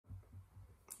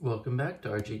Welcome back to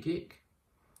RG Geek.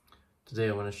 Today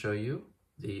I want to show you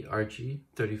the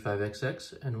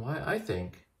RG35XX and why I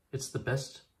think it's the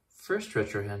best first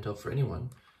retro handheld for anyone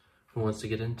who wants to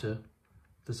get into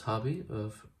this hobby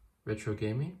of retro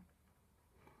gaming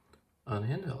on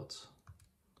handhelds.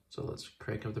 So let's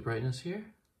crank up the brightness here.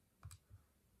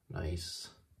 Nice.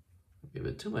 Maybe a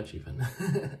bit too much even.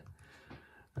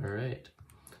 Alright,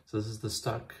 so this is the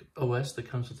stock OS that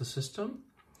comes with the system,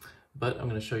 but I'm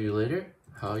going to show you later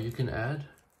how you can add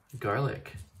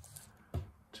Garlic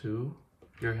to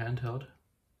your handheld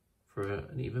for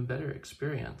an even better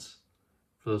experience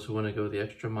for those who want to go the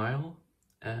extra mile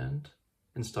and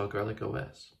install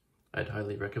GarlicOS. I'd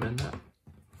highly recommend that.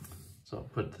 So I'll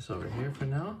put this over here for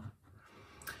now.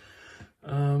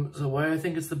 So why I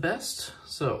think it's the best?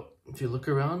 So if you look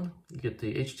around, you get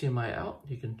the HDMI out,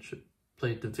 you can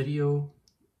play the video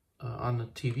on the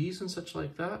TVs and such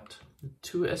like that.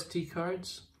 2 SD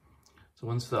cards. So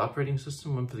one's for the operating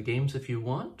system, one for the games if you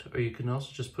want, or you can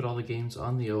also just put all the games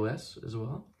on the OS as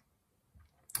well.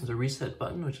 There's a reset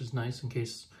button, which is nice in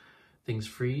case things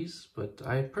freeze, but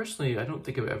I don't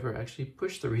think I've ever actually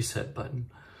pushed the reset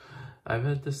button. I've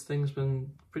had this thing's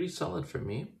been pretty solid for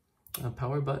me. A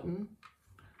power button,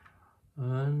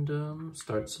 and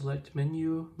start select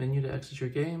menu to exit your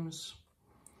games.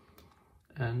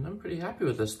 And I'm pretty happy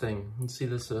with this thing. You can see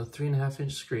this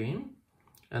 3.5-inch screen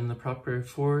and the proper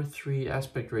 4:3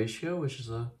 aspect ratio, which is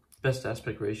the best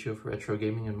aspect ratio for retro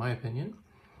gaming in my opinion.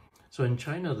 So in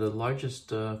China, the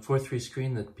largest 4:3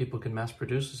 screen that people can mass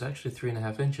produce is actually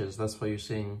 3.5 inches. That's why you're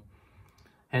seeing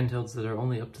handhelds that are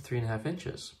only up to 3.5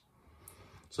 inches.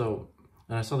 So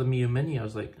when I saw the Miyoo Mini, I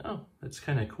was like, oh, that's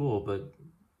kind of cool, but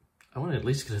I want to at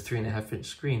least get a 3.5-inch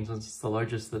screen since it's the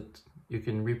largest that you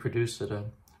can reproduce at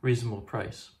a reasonable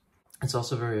price. It's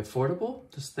also very affordable.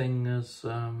 This thing is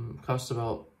costs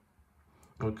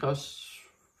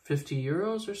 50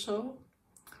 euros or so,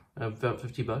 about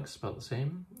 50 bucks, about the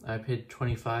same. I paid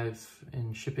 25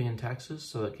 in shipping and taxes,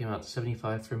 so that came out to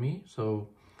 75 for me. So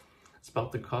it's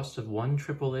about the cost of one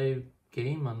AAA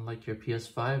game on like your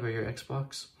PS5 or your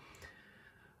Xbox.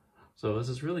 So this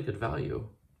is really good value.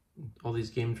 All these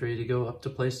games ready to go up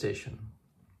to PlayStation.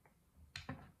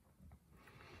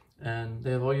 And they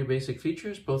have all your basic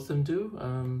features, both of them do.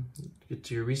 Get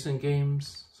to your recent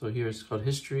games. So here it's called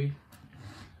History.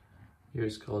 Here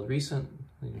it's called Recent.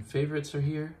 And your favorites are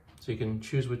here. So you can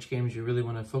choose which games you really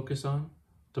want to focus on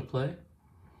to play.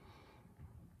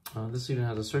 This even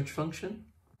has a search function.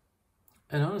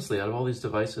 And honestly, out of all these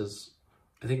devices,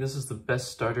 I think this is the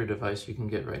best starter device you can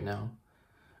get right now.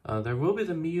 There will be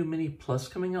the Miyoo Mini Plus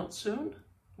coming out soon,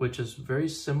 which is very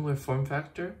similar form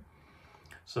factor.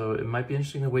 So it might be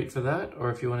interesting to wait for that,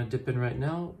 or if you want to dip in right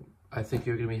now, I think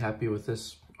you're going to be happy with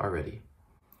this already.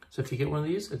 So if you get one of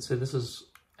these, I'd say this is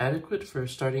adequate for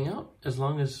starting out, as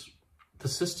long as the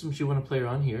systems you want to play are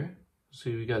on here. So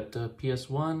you got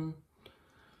PS1,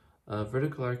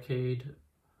 Vertical Arcade,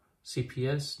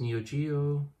 CPS, Neo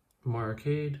Geo, more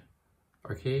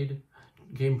Arcade,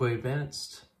 Game Boy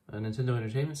Advanced, Nintendo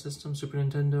Entertainment System, Super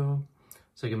Nintendo,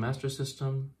 Sega Master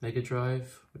System, Mega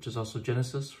Drive, which is also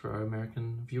Genesis for our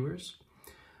American viewers,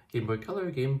 Game Boy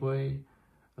Color, Game Boy,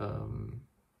 I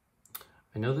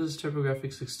know this is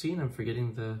TurboGrafx 16, I'm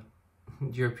forgetting the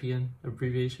European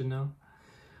abbreviation now,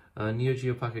 Neo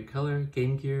Geo Pocket Color,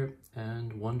 Game Gear,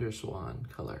 and Wonder Swan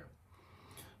Color.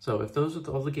 So if those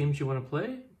are all the games you want to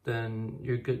play, then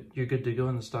you're good to go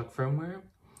in the stock firmware.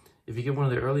 If you get one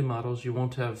of the early models, you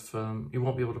won't be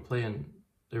able to play in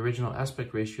the original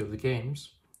aspect ratio of the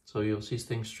games, so you'll see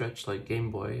things stretched like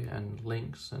Game Boy and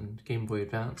Lynx and Game Boy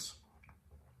Advance.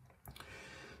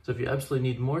 So if you absolutely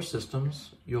need more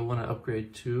systems, you'll want to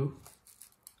upgrade to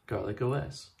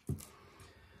GarlicOS.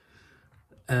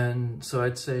 And so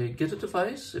I'd say get a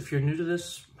device. If you're new to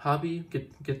this hobby,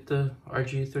 get the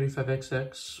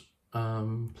RG35XX,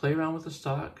 play around with the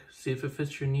stock, see if it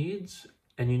fits your needs,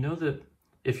 and you know that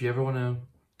if you ever want to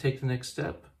take the next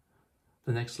step,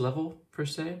 the next level per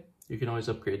se, you can always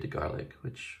upgrade to Garlic,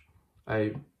 which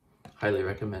I highly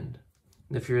recommend.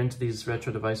 And if you're into these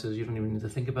retro devices, you don't even need to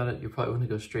think about it. You probably want to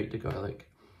go straight to Garlic.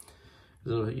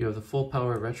 You have the full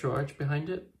power of RetroArch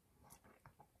behind it.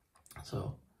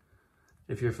 So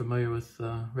if you're familiar with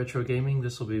retro gaming,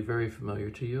 this will be very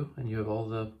familiar to you, and you have all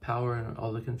the power and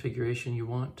all the configuration you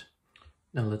want.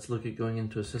 Now let's look at going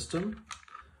into a system.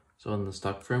 So on the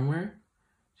stock firmware,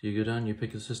 so you go down, you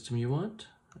pick a system you want,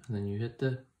 and then you hit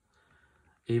the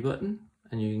A button,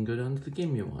 and you can go down to the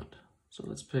game you want. So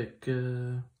let's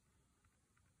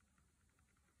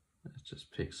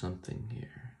just pick something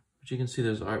here. But you can see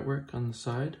there's artwork on the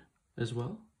side as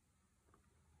well.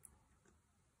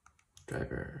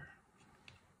 Driver.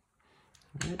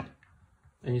 Right.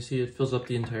 And you see it fills up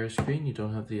the entire screen. You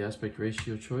don't have the aspect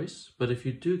ratio choice. But if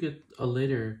you do get a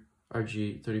later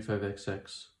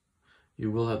RG35XX,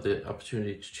 you will have the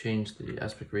opportunity to change the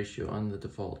aspect ratio on the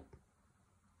default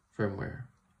firmware.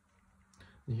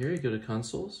 And here you go to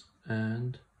consoles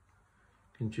and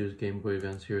you can choose Game Boy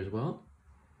Advance here as well.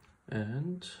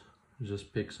 And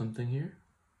just pick something here.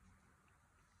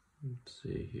 Let's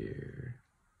see here.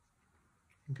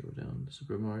 Go down to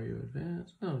Super Mario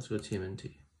Advance. No, let's go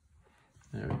TMNT.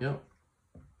 There we go.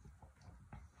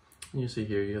 And you see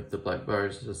here you have the black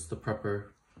bars. That's the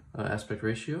proper aspect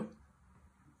ratio.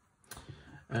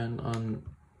 And on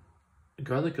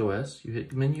GarlicOS, you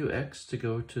hit Menu X to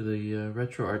go to the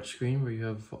RetroArch screen where you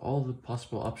have all the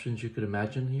possible options you could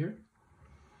imagine here.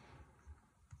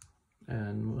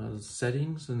 And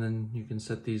settings, and then you can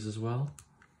set these as well.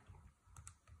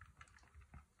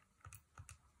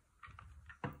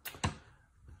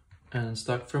 And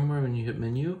stock firmware, when you hit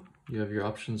menu, you have your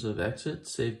options of exit,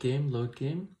 save game, load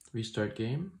game, restart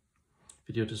game,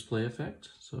 video display effect,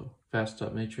 so fast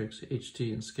dot matrix,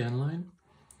 HT, and scanline,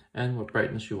 and what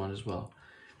brightness you want as well.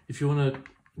 If you want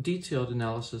a detailed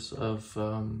analysis of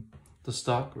the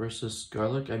stock versus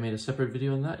Garlic, I made a separate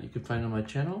video on that. You can find on my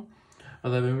channel.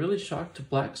 Although I've been really shocked,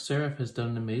 Black Seraph has done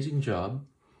an amazing job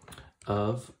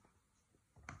of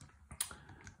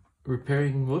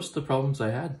repairing most of the problems I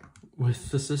had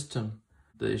with the system.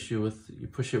 The issue with you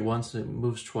push it once and it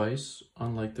moves twice,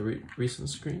 unlike the recent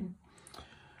screen.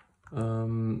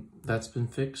 That's been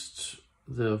fixed.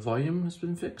 The volume has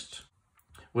been fixed.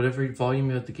 Whatever volume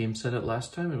you had the game set at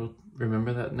last time, it will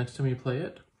remember that next time you play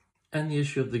it. And the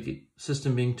issue of the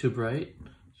system being too bright.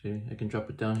 See, I can drop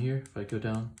it down here. If I go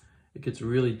down, it gets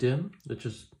really dim. It's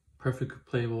just perfectly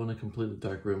playable in a completely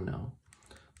dark room now.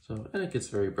 So, and it gets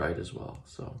very bright as well.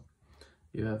 So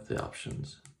you have the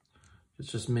options.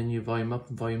 It's just menu volume up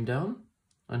and volume down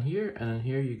on here. And then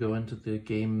here you go into the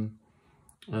game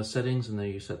settings and then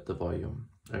you set the volume,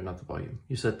 or not the volume,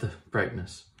 you set the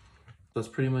brightness. That's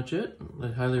pretty much it. I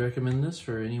highly recommend this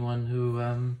for anyone who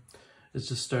is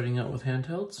just starting out with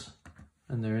handhelds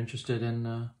and they're interested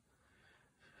in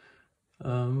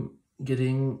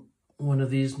getting one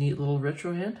of these neat little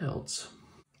retro handhelds.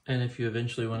 And if you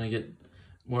eventually want to get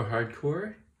more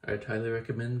hardcore, I'd highly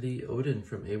recommend the Odin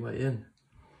from AYN.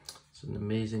 It's an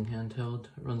amazing handheld.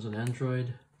 It runs on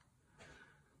Android.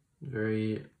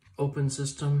 Very open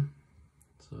system.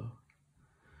 So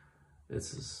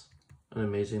it's an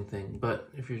amazing thing. But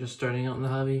if you're just starting out in the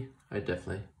hobby, I'd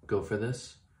definitely go for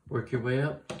this. Work your way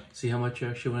up. See how much you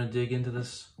actually want to dig into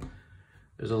this.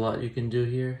 There's a lot you can do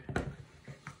here.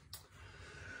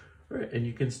 All right, and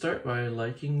you can start by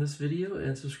liking this video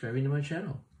and subscribing to my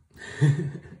channel.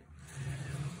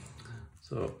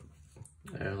 So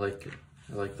I like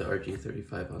the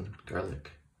RG35 on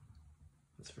Garlic.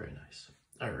 That's very nice.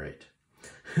 All right.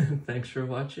 Thanks for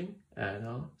watching, and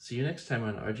I'll see you next time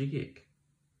on RG Geek.